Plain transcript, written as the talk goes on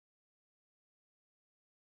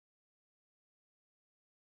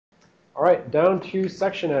All right, down to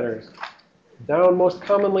section headers. Down most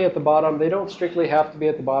commonly at the bottom. They don't strictly have to be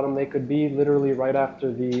at the bottom. They could be literally right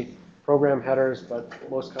after the program headers, but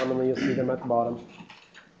most commonly you'll see them at the bottom.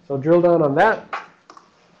 So drill down on that.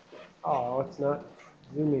 Oh, it's not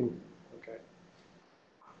zooming. Okay.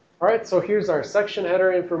 All right, so here's our section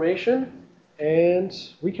header information, and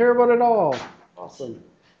we care about it all. Awesome.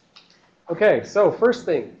 Okay, so first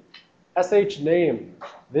thing, sh name.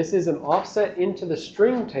 This is an offset into the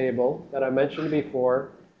string table that I mentioned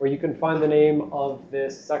before, where you can find the name of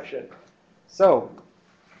this section. So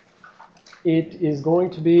it is going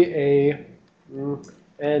to be a,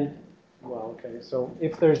 well, okay, so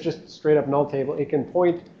if there's just straight up null table, it can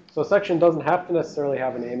point, so a section doesn't have to necessarily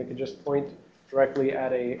have a name. It could just point directly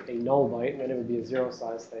at a null byte, and then it would be a zero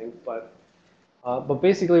size thing. But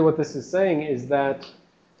basically what this is saying is that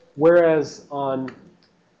whereas on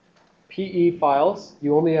PE files,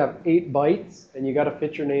 you only have 8 bytes, and you got to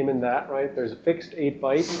fit your name in that, right? There's a fixed 8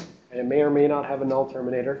 bytes, and it may or may not have a null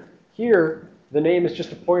terminator. Here, the name is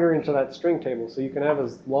just a pointer into that string table, so you can have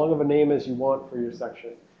as long of a name as you want for your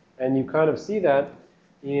section. And you kind of see that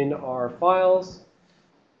in our files.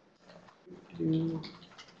 I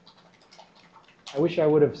wish I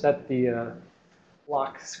would have set the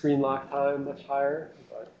screen lock time much higher.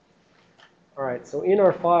 But all right, so in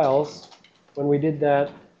our files, when we did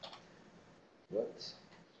that, whoops,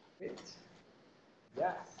 wait,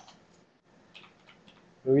 yes.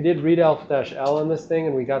 When we did readelf-l on this thing,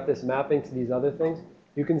 and we got this mapping to these other things,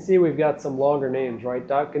 you can see we've got some longer names, right?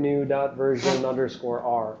 .gnu,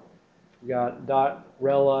 .version_r. We got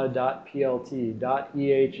 .rela, .plt,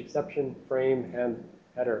 .eh, exception, frame, and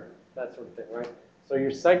header, that sort of thing, right? So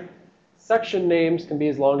your section names can be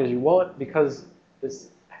as long as you want, because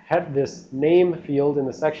this name field in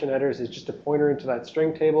the section headers is just a pointer into that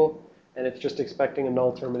string table, and it's just expecting a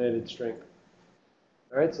null terminated string.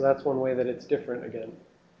 All right, so that's one way that it's different again.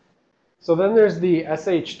 So then there's the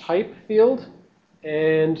sh type field,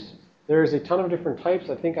 and there's a ton of different types.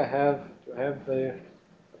 I think I have, do I have the,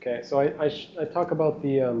 okay, so I talk about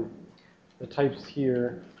the types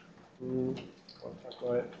here. I'll talk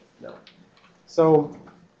about it, no. So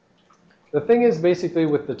the thing is basically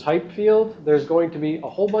with the type field, there's going to be a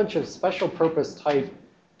whole bunch of special purpose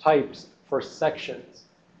types for sections.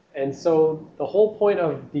 And so the whole point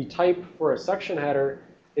of the type for a section header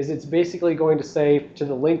is it's basically going to say to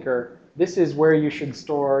the linker, this is where you should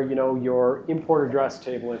store, your import address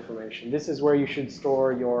table information. This is where you should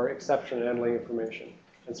store your exception handling information,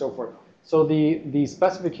 and so forth. So the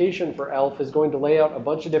specification for ELF is going to lay out a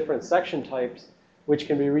bunch of different section types which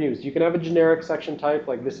can be reused. You can have a generic section type,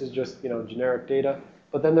 like this is just, generic data.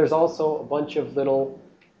 But then there's also a bunch of little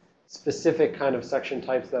specific kind of section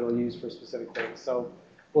types that we'll use for specific things. So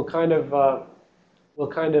we'll kind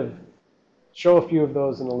of show a few of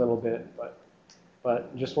those in a little bit,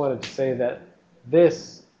 but just wanted to say that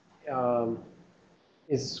this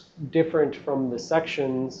is different from the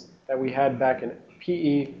sections that we had back in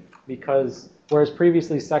PE, because whereas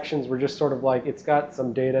previously sections were just sort of like, it's got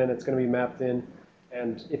some data and it's going to be mapped in,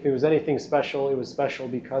 and if it was anything special, it was special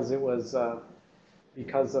because it was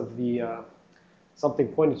because of the something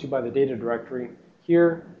pointed to by the data directory.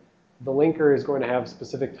 Here, the linker is going to have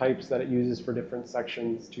specific types that it uses for different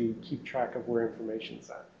sections to keep track of where information's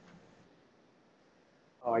at.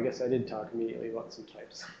 Oh, I guess I did talk immediately about some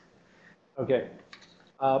types. Okay.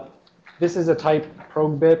 This is a type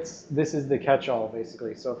progbits. This is the catch-all,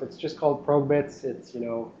 basically. So if it's just called progbits, it's,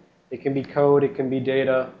 it can be code, it can be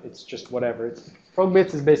data, it's just whatever.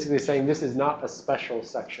 Progbits is basically saying this is not a special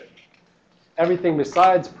section. Everything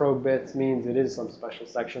besides progbits means it is some special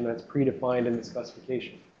section that's predefined in the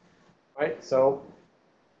specification. Right? So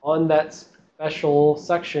on that special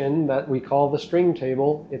section that we call the string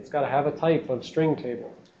table, it's got to have a type of string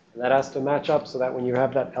table. And that has to match up so that when you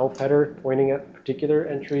have that ELF header pointing at a particular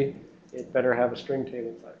entry, it better have a string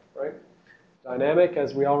table type, right? Dynamic,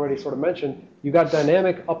 as we already sort of mentioned, you got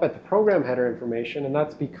dynamic up at the program header information, and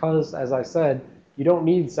that's because, as I said, you don't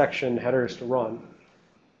need section headers to run.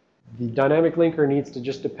 The dynamic linker needs to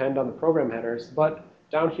just depend on the program headers, but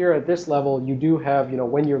down here at this level, you do have,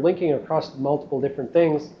 when you're linking across multiple different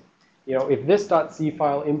things, if this .c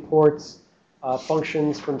file imports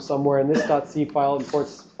functions from somewhere and this .c file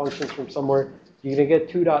imports functions from somewhere, you're going to get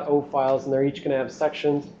 2.0 files, and they're each going to have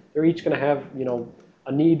sections. They're each going to have,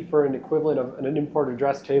 a need for an equivalent of an import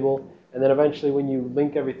address table. And then eventually when you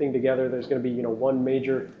link everything together, there's going to be, one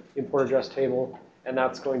major import address table, and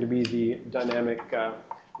that's going to be the dynamic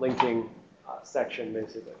linking section,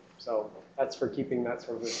 basically. So that's for keeping that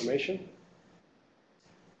sort of information.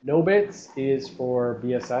 No bits is for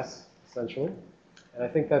BSS, essentially. And I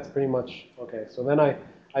think that's pretty much, okay. So then I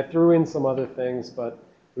I threw in some other things, but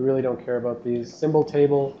we really don't care about these. Symbol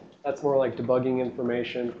table, that's more like debugging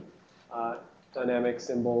information. Dynamic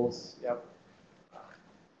symbols, yep.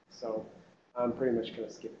 So I'm pretty much going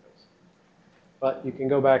to skip those. But you can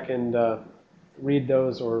go back and read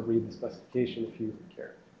those or read the specification if you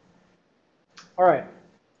care. All right.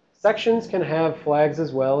 Sections can have flags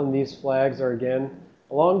as well, and these flags are, again,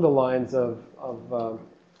 along the lines of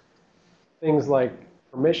things like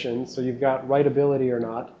permissions. So you've got writability or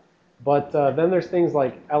not. But then there's things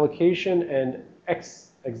like allocation and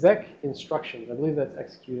exec instructions. I believe that's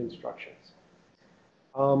execute instructions.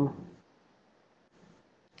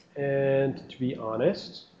 And to be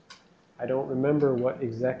honest, I don't remember what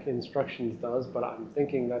exec instructions does, but I'm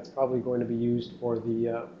thinking that's probably going to be used for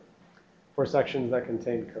the for sections that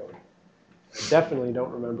contain code. I definitely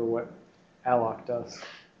don't remember what alloc does.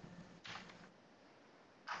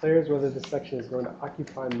 Declares whether the section is going to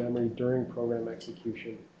occupy memory during program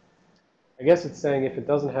execution. I guess it's saying if it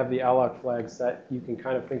doesn't have the alloc flag set, you can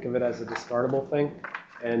kind of think of it as a discardable thing,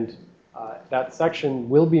 and that section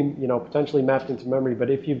will be, potentially mapped into memory. But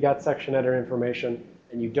if you've got section header information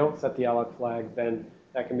and you don't set the alloc flag, then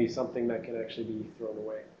that can be something that can actually be thrown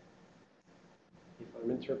away. If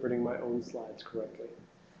I'm interpreting my own slides correctly.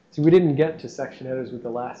 See, we didn't get to section headers with the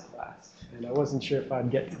last class, and I wasn't sure if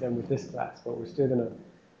I'd get to them with this class, but we're still going to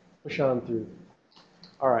push on through.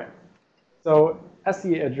 All right. So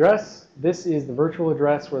SE address, this is the virtual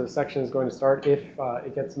address where the section is going to start if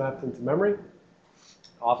it gets mapped into memory.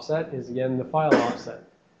 Offset is, again, the file offset.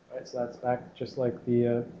 Right? So that's back just like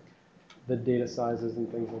the data sizes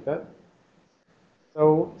and things like that.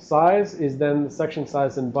 So size is then the section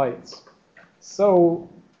size in bytes. So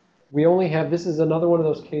we only have, this is another one of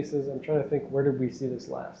those cases, I'm trying to think, where did we see this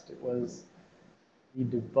last? It was the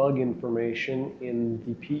debug information in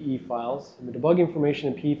the PE files. In the debug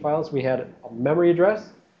information in PE files, we had a memory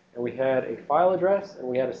address, and we had a file address, and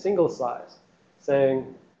we had a single size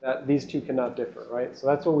saying that these two cannot differ, right? So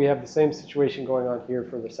that's what we have the same situation going on here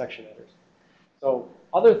for the section headers. So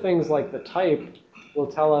other things like the type will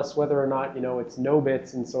tell us whether or not, it's no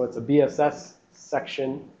bits, and so it's a BSS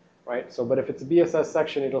section, right? So, but if it's a BSS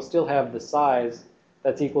section, it'll still have the size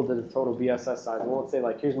that's equal to the total BSS size. It won't say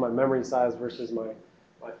like, here's my memory size versus my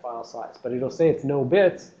file size. But it'll say it's no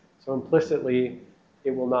bits, so implicitly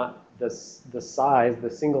it will not, the size, the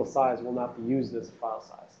single size will not be used as a file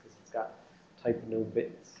size because it's got type no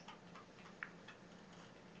bits.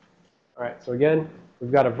 All right, so again,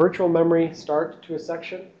 we've got a virtual memory start to a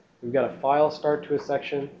section. We've got a file start to a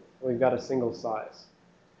section. And we've got a single size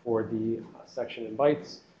for the section in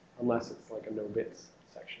bytes, unless it's like a no bits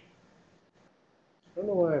section. I don't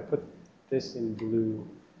know why I put this in blue,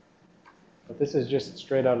 but this is just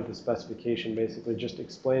straight out of the specification, basically just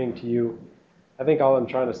explaining to you. I think all I'm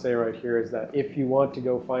trying to say right here is that if you want to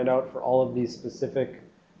go find out for all of these specific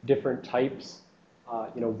different types,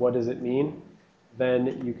 what does it mean,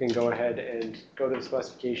 then you can go ahead and go to the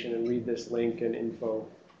specification and read this link and info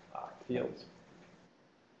fields.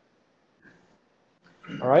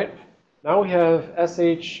 All right, now we have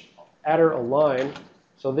sh adder align.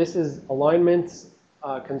 So this is alignment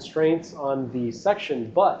constraints on the section,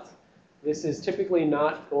 but this is typically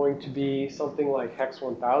not going to be something like hex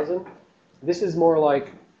 1000. This is more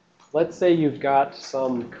like, let's say you've got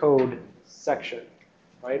some code section,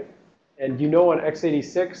 right? And you know on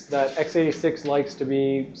x86 that x86 likes to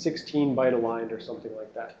be 16 byte aligned or something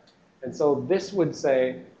like that. And so this would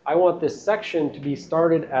say, I want this section to be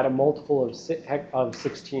started at a multiple of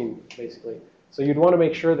 16, basically. So you'd want to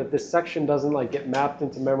make sure that this section doesn't like get mapped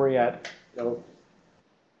into memory at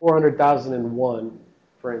 400,001,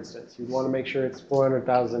 for instance. You'd want to make sure it's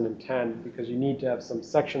 400,010 because you need to have some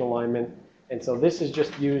section alignment. And so this is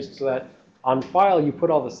just used so that on file, you put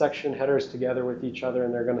all the section headers together with each other,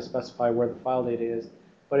 and they're going to specify where the file data is.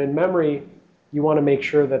 But in memory, you want to make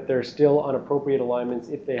sure that they're still on appropriate alignments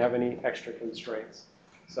if they have any extra constraints.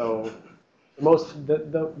 So the most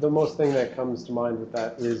thing that comes to mind with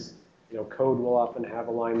that is, code will often have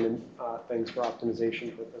alignment things for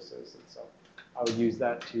optimization purposes. And so I would use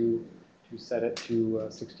that to set it to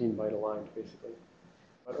 16 byte aligned, basically.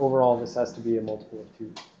 But overall, this has to be a multiple of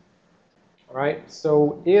 2. All right,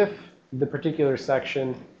 so if the particular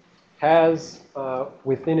section has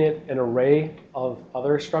within it an array of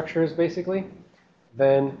other structures, basically,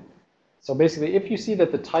 then, so basically, if you see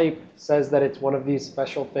that the type says that it's one of these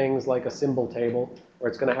special things like a symbol table, where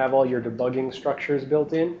it's going to have all your debugging structures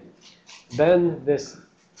built in, then this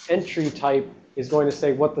entry type is going to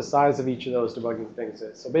say what the size of each of those debugging things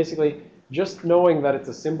is. So basically, just knowing that it's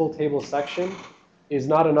a symbol table section is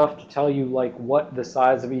not enough to tell you like what the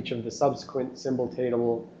size of each of the subsequent symbol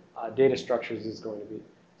table data structures is going to be.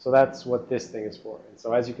 So that's what this thing is for. And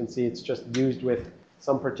so as you can see, it's just used with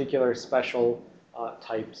some particular special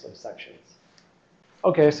types of sections.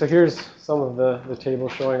 Okay, so here's some of the table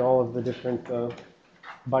showing all of the different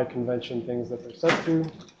by convention things that they're set to.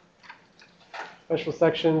 Special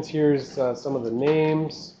sections, here's some of the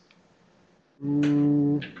names.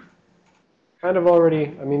 Kind of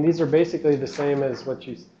already, I mean, these are basically the same as what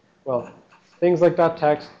you, well, things like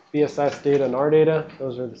 .text, BSS data, and R data,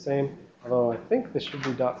 those are the same. Although I think this should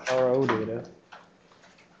be .ro data.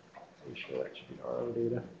 Pretty sure that should be RO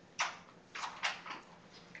data.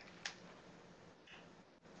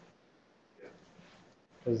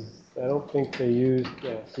 Because I don't think they used,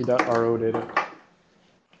 yeah, C.RO data.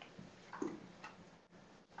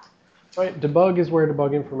 Right, debug is where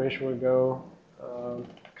debug information would go.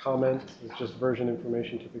 Comment is just version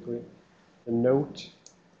information typically. The note,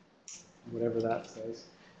 whatever that says,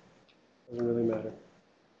 doesn't really matter.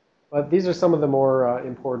 But these are some of the more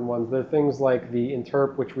important ones. There are things like the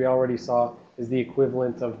interp, which we already saw is the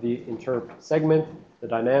equivalent of the interp segment. The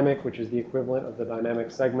dynamic, which is the equivalent of the dynamic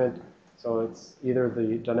segment. So it's either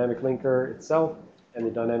the dynamic linker itself and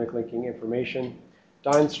the dynamic linking information.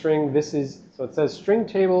 Dyn string, this is, so it says string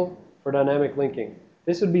table for dynamic linking.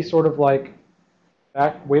 This would be sort of like,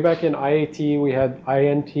 way back in IAT, we had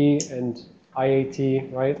INT and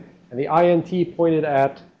IAT, right? And the INT pointed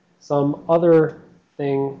at some other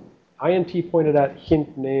thing. INT pointed at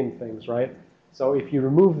hint name things, right? So if you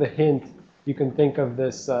remove the hint, you can think of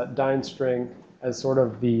this dyn string as sort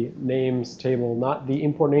of the names table, not the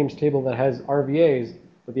import names table that has RVAs,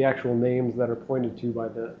 but the actual names that are pointed to by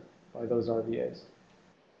those RVAs.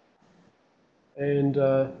 And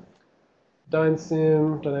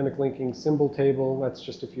dyn_sim, dynamic linking symbol table, that's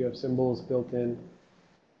just if you have symbols built in.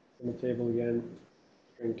 Symbol table again,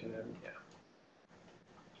 string tab, yeah.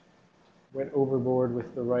 Went overboard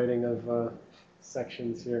with the writing of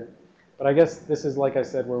sections here. But I guess this is, like I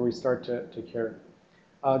said, where we start to care.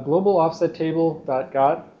 Global offset table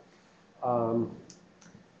 .got.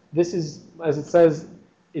 This is, as it says,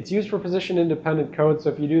 it's used for position independent code. So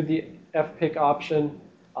if you do the fpic option,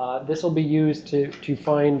 this will be used to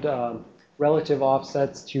find relative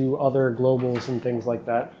offsets to other globals and things like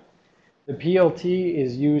that. The PLT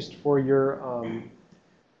is used for your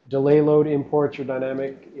delay load imports, your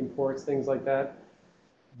dynamic imports, things like that.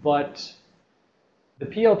 But the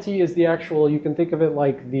PLT is the actual, you can think of it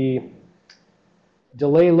like the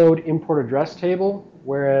delay load import address table,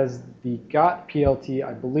 whereas the got PLT,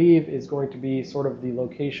 I believe, is going to be sort of the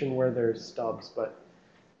location where there's stubs. But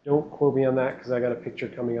don't quote me on that because I got a picture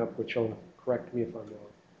coming up which will correct me if I'm wrong.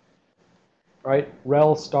 Right?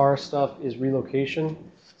 Rel star stuff is relocation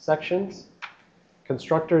sections.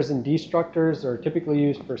 Constructors and destructors are typically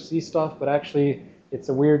used for C stuff, but actually it's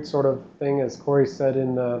a weird sort of thing, as Corey said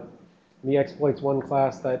in the exploits 1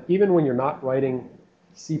 class, that even when you're not writing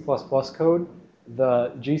C++ code,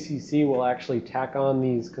 the GCC will actually tack on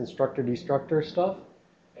these constructor-destructor stuff.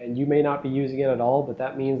 And you may not be using it at all, but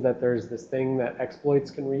that means that there's this thing that exploits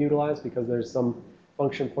can reutilize because there's some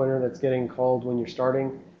function pointer that's getting called when you're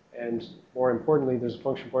starting. And more importantly, there's a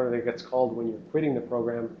function pointer that gets called when you're quitting the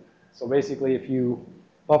program. So basically, if you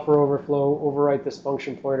buffer overflow, overwrite this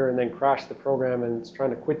function pointer, and then crash the program, and it's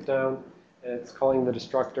trying to quit down, and it's calling the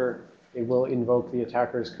destructor, it will invoke the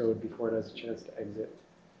attacker's code before it has a chance to exit.